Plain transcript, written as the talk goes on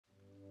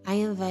I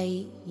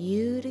invite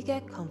you to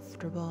get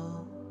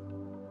comfortable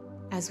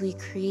as we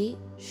create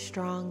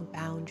strong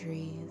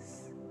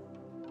boundaries.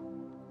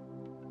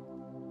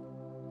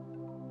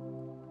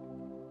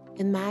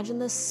 Imagine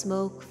the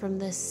smoke from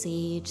the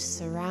sage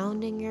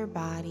surrounding your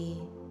body,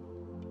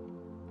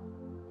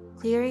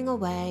 clearing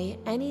away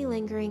any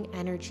lingering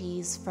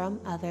energies from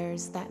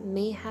others that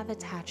may have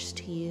attached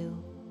to you,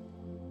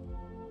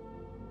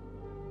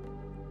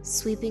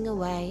 sweeping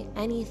away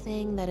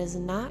anything that is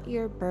not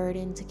your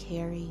burden to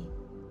carry,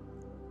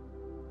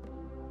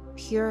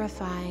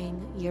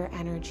 purifying your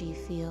energy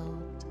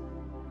field.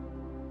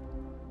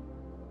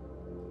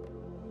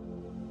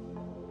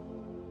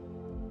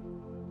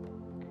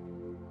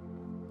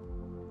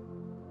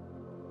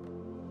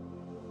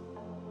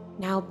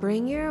 Now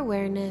bring your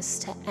awareness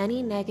to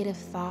any negative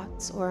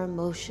thoughts or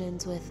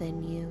emotions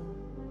within you.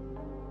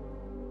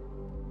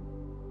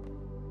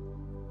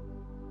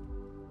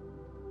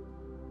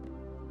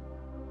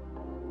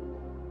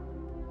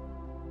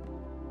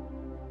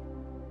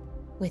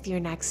 With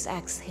your next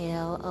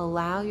exhale,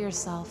 allow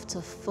yourself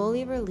to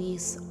fully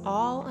release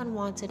all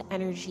unwanted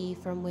energy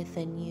from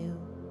within you.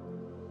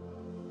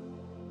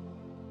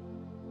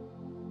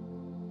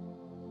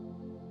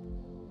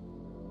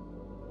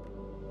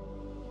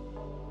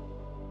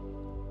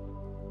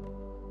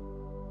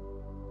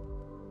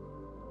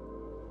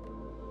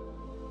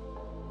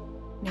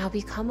 Now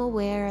become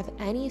aware of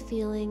any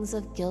feelings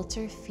of guilt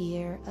or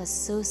fear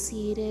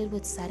associated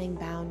with setting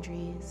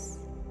boundaries.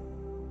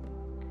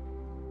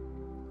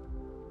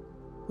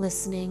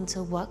 Listening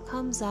to what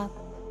comes up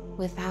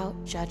without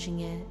judging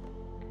it.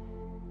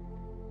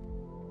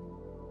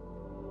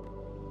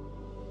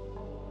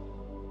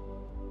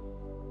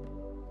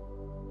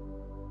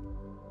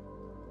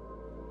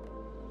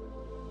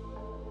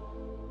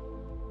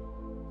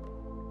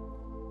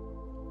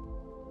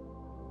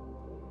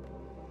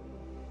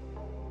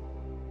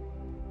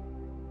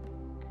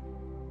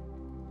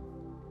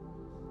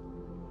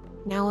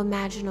 Now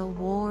imagine a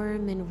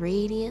warm and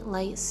radiant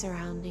light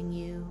surrounding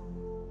you.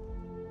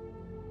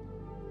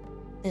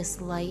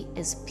 This light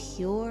is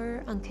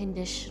pure,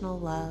 unconditional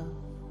love.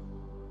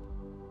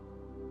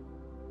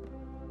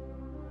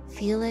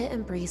 Feel it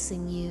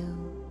embracing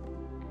you,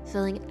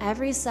 filling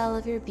every cell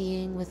of your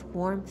being with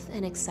warmth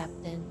and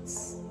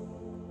acceptance.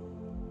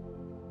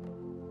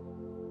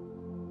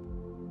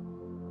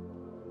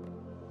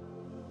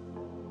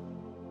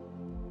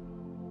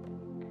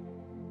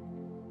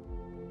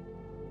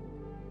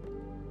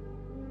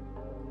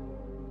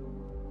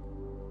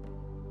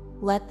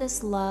 Let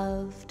this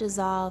love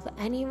dissolve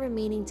any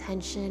remaining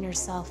tension or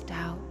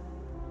self-doubt.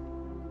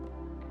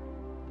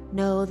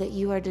 Know that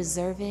you are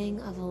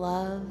deserving of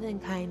love and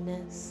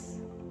kindness.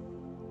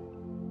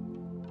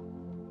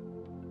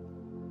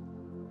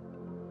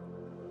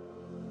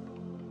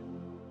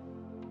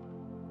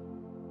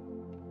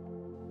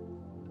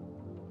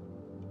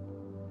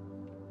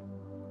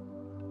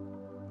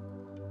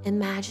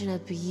 Imagine a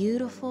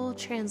beautiful,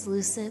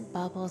 translucent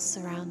bubble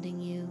surrounding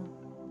you.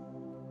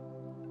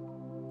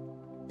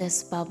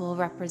 This bubble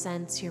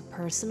represents your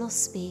personal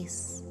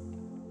space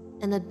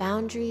and the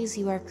boundaries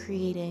you are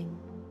creating.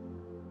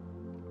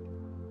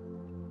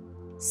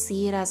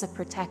 See it as a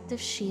protective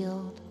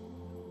shield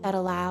that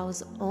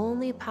allows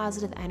only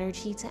positive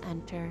energy to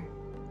enter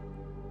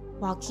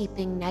while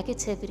keeping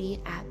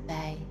negativity at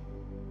bay.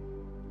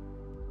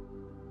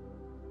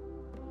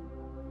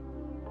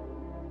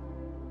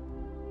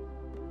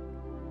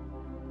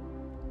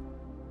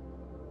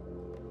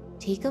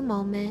 Take a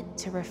moment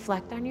to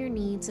reflect on your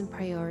needs and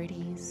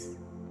priorities.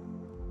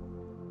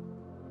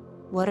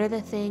 What are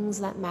the things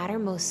that matter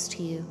most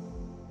to you?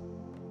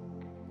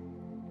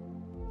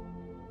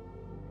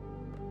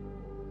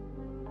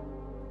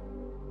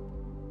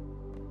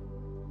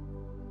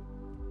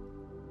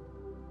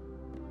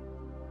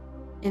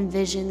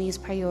 Envision these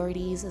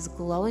priorities as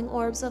glowing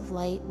orbs of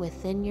light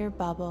within your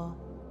bubble.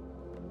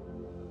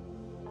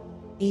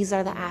 These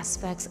are the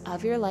aspects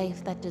of your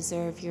life that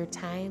deserve your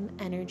time,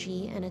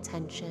 energy, and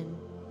attention.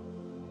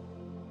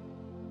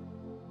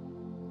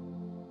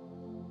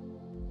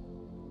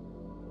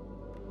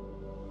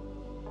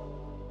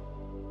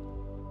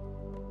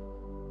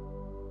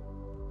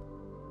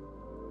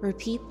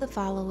 Repeat the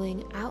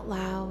following out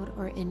loud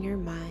or in your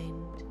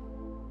mind.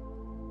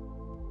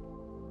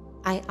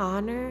 I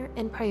honor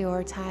and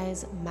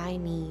prioritize my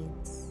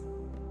needs.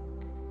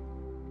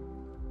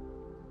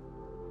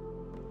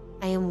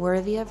 I am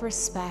worthy of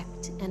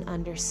respect and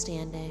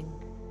understanding.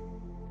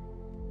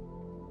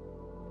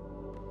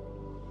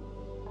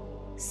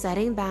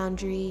 Setting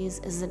boundaries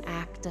is an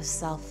act of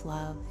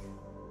self-love.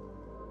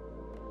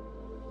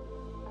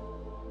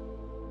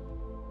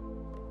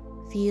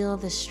 Feel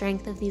the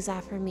strength of these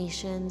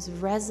affirmations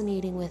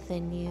resonating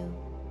within you,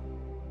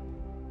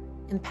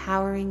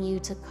 empowering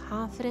you to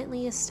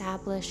confidently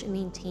establish and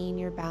maintain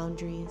your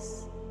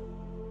boundaries.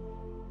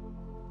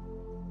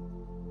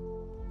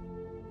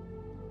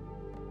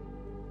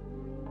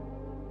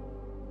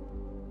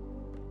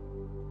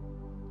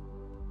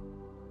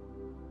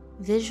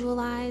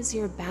 Visualize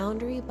your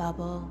boundary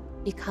bubble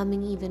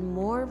becoming even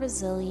more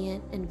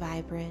resilient and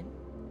vibrant.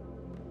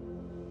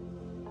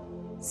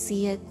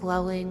 See it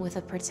glowing with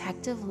a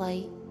protective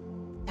light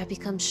that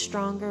becomes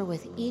stronger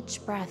with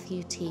each breath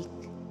you take.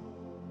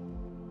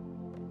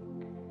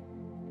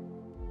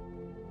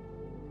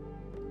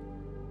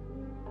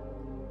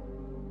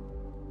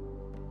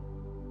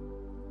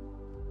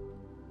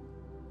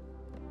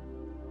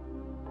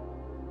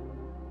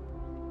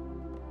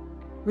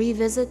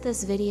 Revisit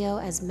this video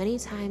as many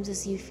times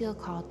as you feel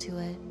called to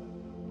it.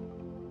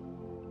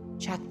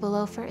 Check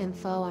below for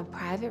info on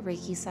private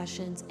Reiki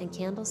sessions and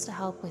candles to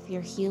help with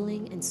your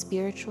healing and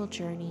spiritual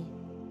journey.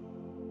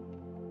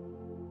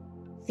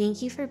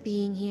 Thank you for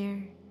being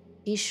here.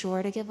 Be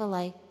sure to give a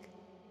like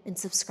and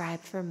subscribe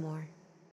for more.